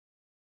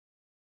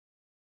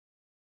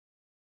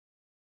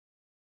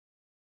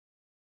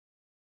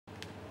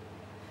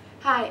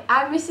Hi,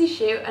 I'm Mrs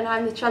Shute and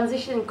I'm the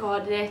Transition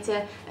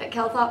Coordinator at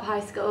Kelthorpe High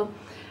School.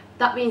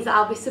 That means that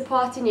I'll be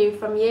supporting you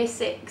from Year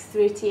 6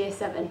 through to Year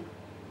 7.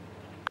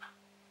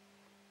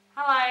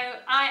 Hello,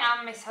 I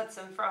am Miss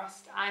Hudson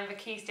Frost. I'm the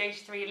Key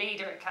Stage 3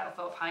 leader at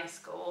Kelthorpe High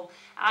School.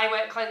 I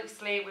work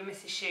closely with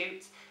Mrs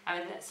Shute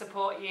and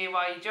support you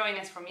while you join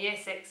us from Year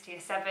 6 to Year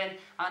 7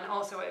 and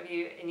also work with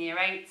you in Year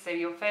 8, so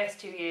your first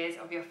 2 years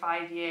of your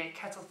 5-year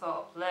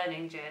Kettlethorpe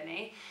learning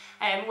journey.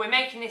 We're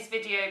making this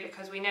video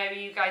because we know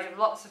you guys have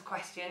lots of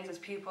questions as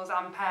pupils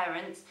and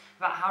parents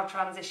about how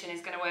transition is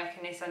going to work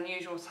in this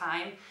unusual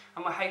time,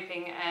 and we're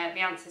hoping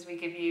the answers we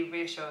give you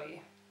reassure you.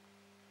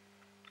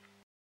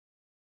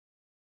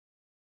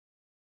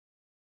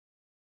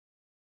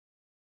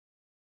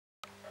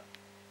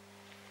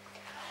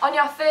 On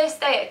your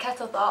first day at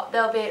Kettlethorpe,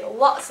 there'll be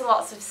lots and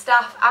lots of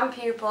staff and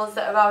pupils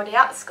that are already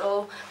at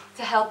school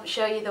to help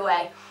show you the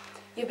way.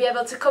 You'll be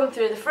able to come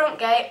through the front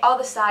gate or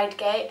the side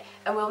gate,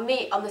 and we'll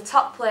meet on the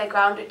top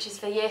playground, which is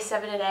for Year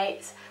 7 and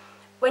 8.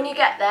 When you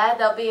get there,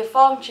 there'll be a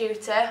form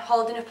tutor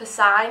holding up a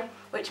sign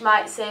which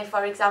might say,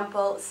 for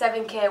example,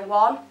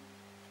 7K1.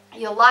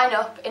 You'll line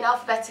up in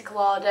alphabetical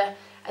order,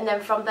 and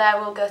then from there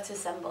we'll go to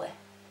assembly.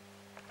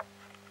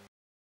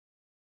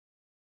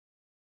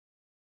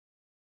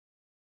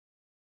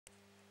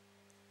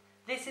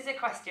 This is a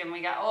question we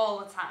get all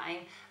the time,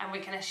 and we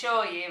can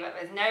assure you that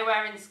there's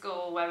nowhere in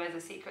school where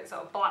there's a secret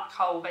sort of black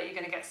hole that you're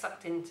going to get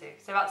sucked into.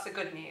 So that's the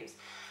good news.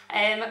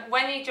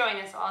 When you join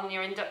us on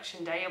your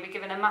induction day, you'll be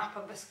given a map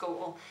of the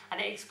school and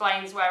it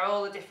explains where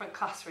all the different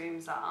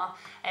classrooms are.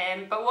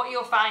 But what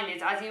you'll find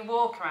is as you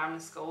walk around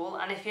the school,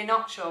 and if you're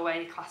not sure where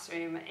your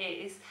classroom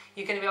is,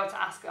 you're going to be able to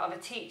ask other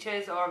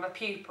teachers or other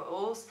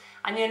pupils,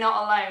 and you're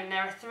not alone.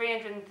 There are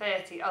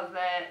 330 other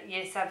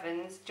Year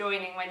 7s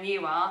joining when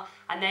you are,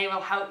 and they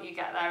will help you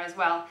get there as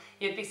well.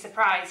 You'd be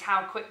surprised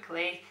how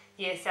quickly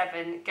Year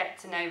 7 get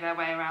to know their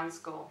way around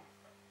school.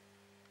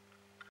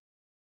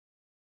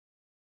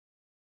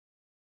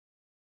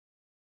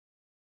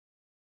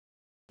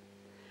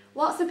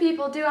 Lots of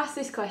people do ask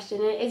this question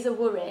and it is a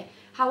worry.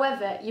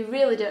 However, you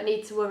really don't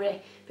need to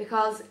worry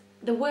because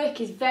the work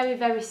is very,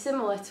 very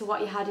similar to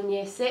what you had in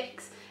Year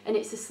 6, and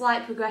it's a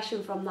slight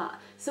progression from that.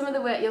 Some of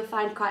the work you'll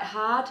find quite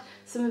hard,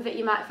 some of it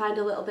you might find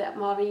a little bit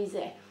more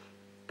easy,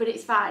 but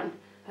it's fine,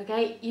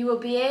 okay? You will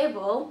be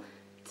able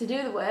to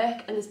do the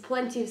work, and there's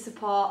plenty of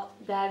support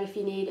there if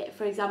you need it.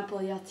 For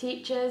example, your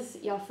teachers,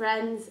 your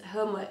friends,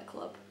 homework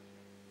club.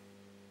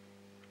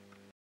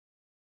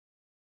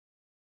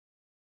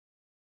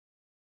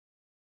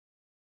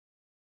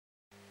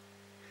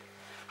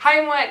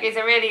 Homework is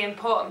a really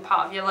important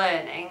part of your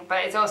learning,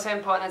 but it's also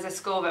important as a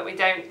school that we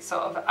don't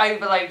sort of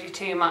overload you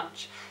too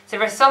much. So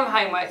there are some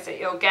homeworks that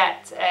you'll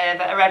get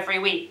that are every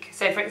week.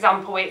 So for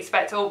example, we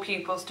expect all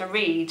pupils to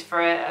read for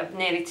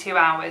nearly 2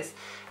 hours,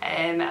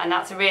 and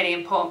that's a really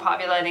important part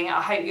of your learning. I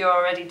hope you're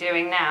already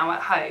doing now at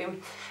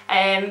home.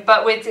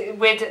 But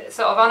with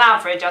sort of on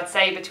average, I'd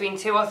say between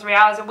 2 or 3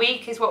 hours a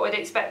week is what we'd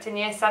expect in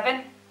Year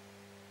 7.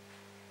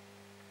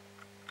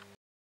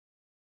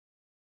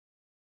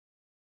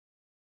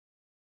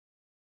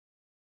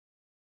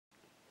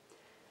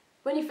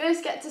 When you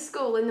first get to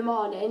school in the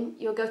morning,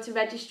 you'll go to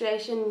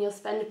registration and you'll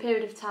spend a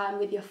period of time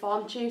with your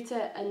form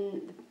tutor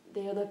and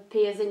the other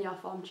peers in your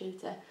form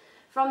tutor.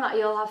 From that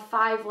you'll have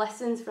 5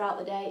 lessons throughout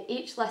the day.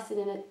 Each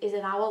lesson is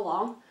an hour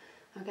long,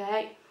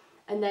 okay?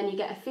 And then you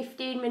get a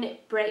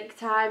 15-minute break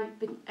time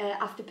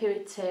after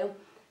period 2,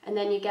 and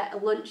then you get a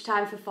lunch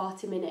time for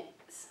 40 minutes.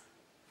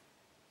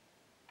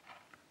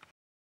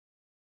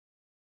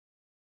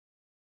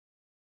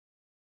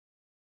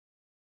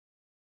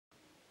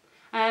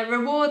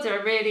 Rewards are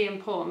a really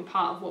important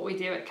part of what we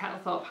do at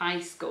Kettlethorpe High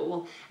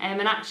School,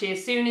 and actually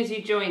as soon as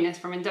you join us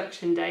from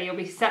induction day you'll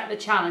be set the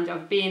challenge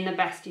of being the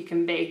best you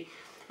can be,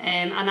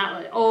 and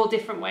that all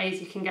different ways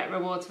you can get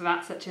rewards for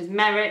that, such as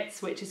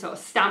merits, which are sort of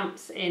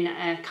stamps in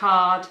a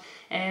card,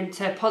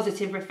 to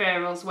positive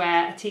referrals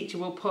where a teacher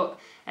will put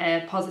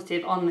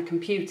positive on the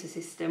computer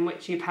system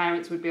which your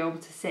parents would be able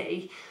to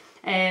see.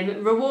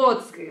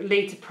 Rewards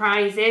lead to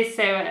prizes,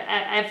 so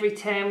every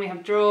term we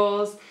have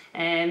draws,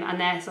 and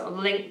they're sort of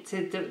linked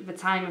to the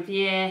time of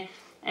year,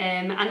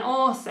 and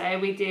also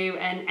we do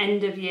an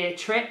end of year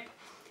trip.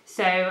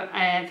 So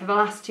for the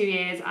last 2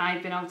 years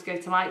I've been able to go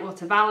to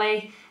Lightwater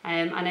Valley,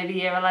 and over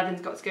Year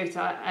 11's got to go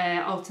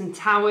to Alton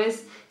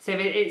Towers, so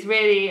it's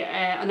really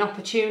an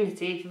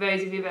opportunity for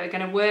those of you that are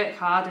going to work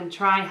hard and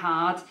try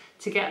hard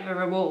to get the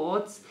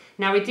rewards.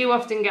 Now we do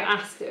often get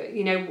asked,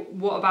 you know,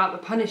 what about the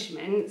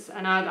punishments,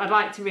 and I'd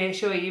like to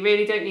reassure you, you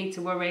really don't need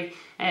to worry.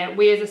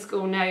 We as a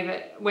school know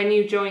that when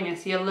you join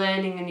us you're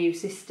learning the new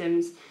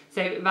systems,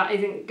 so that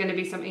isn't going to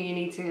be something you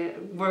need to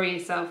worry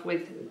yourself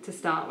with to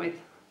start with.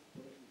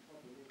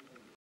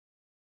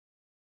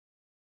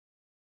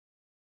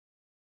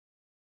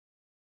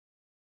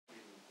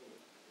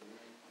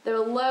 There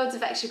are loads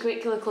of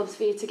extracurricular clubs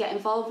for you to get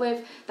involved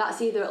with.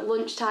 That's either at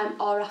lunchtime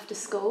or after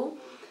school.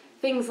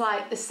 Things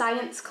like the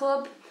science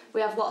club, we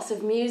have lots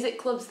of music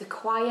clubs, the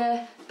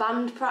choir,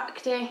 band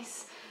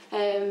practice,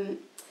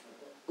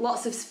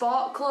 lots of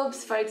sport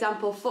clubs, for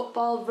example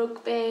football,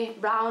 rugby,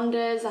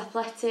 rounders,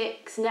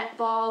 athletics,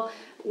 netball,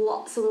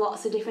 lots and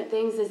lots of different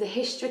things. There's a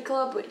history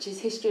club, which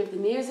is history of the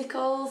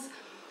musicals.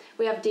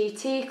 We have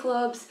DT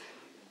clubs.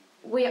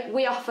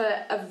 We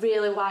offer a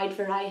really wide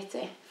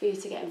variety for you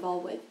to get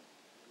involved with.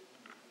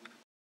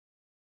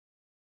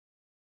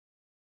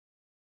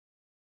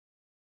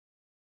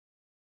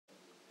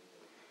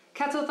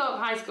 Kettlethorpe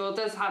High School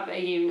does have a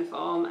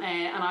uniform,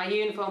 and our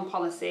uniform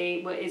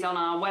policy is on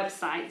our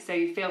website, so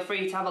feel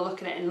free to have a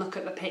look at it and look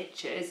at the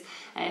pictures.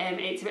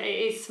 It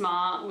is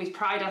smart. We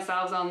pride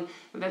ourselves on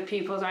the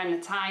pupils wearing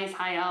the ties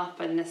high up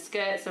and the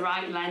skirts the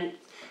right length.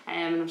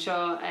 And I'm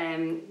sure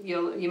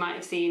you might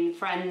have seen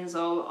friends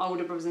or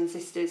older brothers and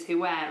sisters who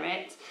wear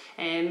it.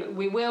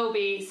 We will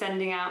be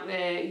sending out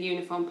the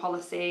uniform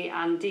policy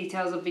and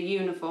details of the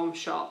uniform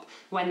shop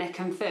when they're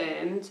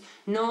confirmed.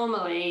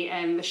 Normally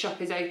the shop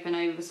is open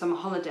over the summer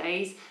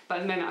holidays, but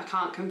at the moment I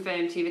can't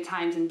confirm to you the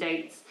times and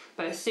dates.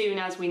 But as soon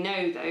as we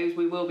know those,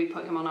 we will be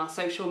putting them on our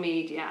social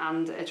media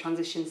and a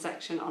transition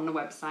section on the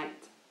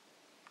website.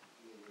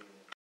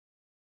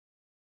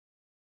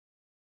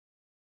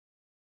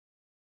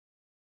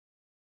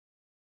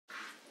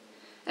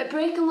 At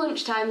break and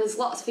lunchtime there's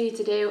lots for you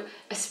to do,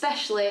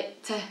 especially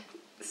to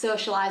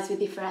socialise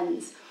with your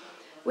friends.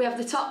 We have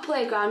the top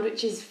playground,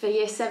 which is for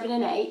year 7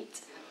 and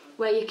 8,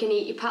 where you can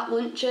eat your packed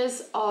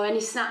lunches or any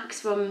snacks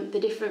from the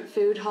different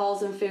food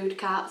halls and food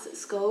carts at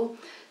school.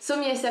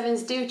 Some year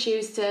 7s do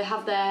choose to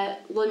have their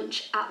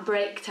lunch at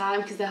break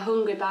time because they're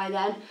hungry by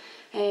then.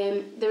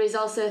 There is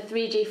also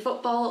 3G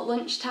football at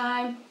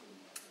lunchtime.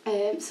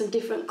 Some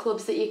different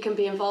clubs that you can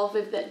be involved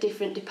with that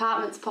different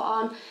departments put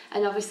on,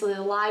 and obviously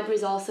the library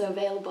is also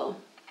available.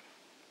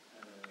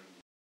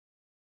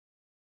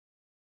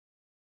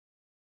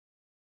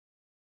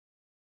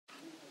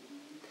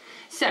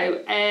 So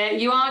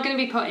you are going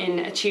to be put in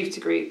a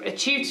tutor group. A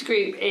tutor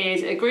group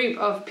is a group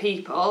of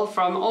people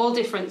from all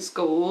different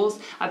schools,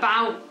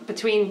 about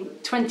between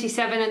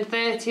 27 and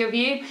 30 of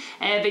you,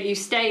 that you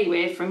stay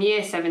with from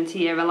year 7 to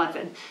year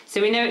 11. So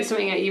we know it's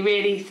something that you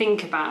really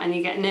think about and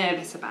you get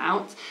nervous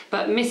about,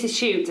 but Mrs.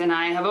 Shute and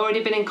I have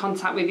already been in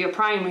contact with your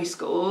primary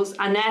schools,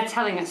 and they're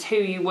telling us who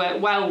you work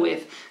well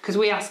with, because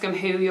we ask them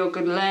who your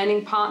good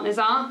learning partners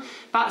are.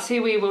 That's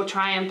who we will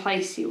try and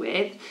place you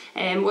with.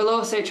 We'll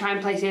also try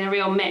and place you in a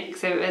real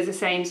mix, so there's the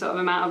same sort of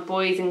amount of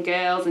boys and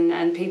girls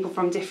and people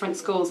from different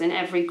schools in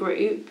every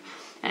group.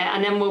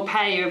 And then we'll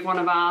pair you with one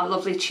of our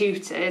lovely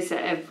tutors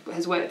that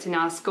has worked in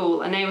our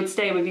school, and they would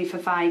stay with you for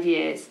 5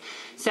 years.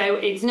 So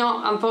it's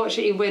not,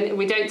 unfortunately,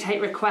 we don't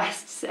take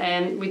requests,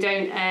 we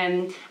don't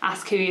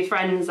ask who your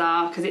friends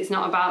are, because it's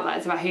not about that,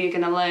 it's about who you're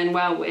going to learn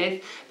well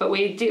with. But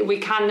we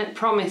can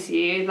promise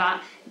you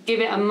that give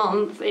it a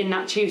month in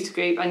that tutor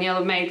group and you'll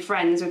have made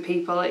friends with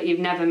people that you've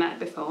never met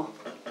before.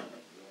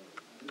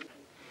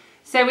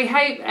 So we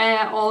hope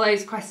all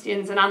those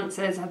questions and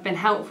answers have been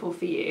helpful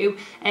for you,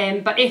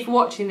 but if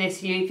watching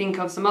this you think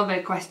of some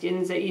other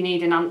questions that you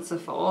need an answer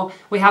for,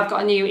 we have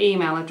got a new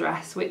email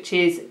address, which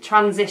is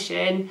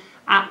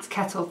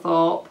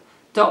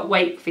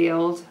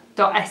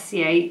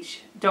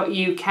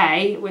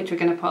transition@kettlethorpe.wakefield.sch.uk, which we're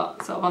going to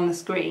put sort of on the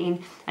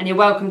screen, and you're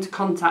welcome to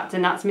contact,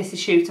 and that's Mrs.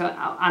 Shooter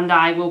and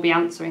I will be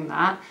answering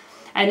that.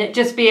 And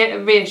just be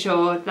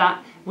reassured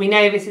that we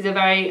know this is a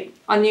very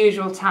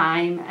unusual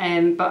time,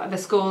 but the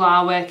school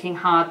are working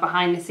hard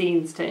behind the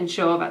scenes to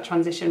ensure that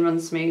transition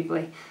runs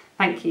smoothly.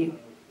 Thank you.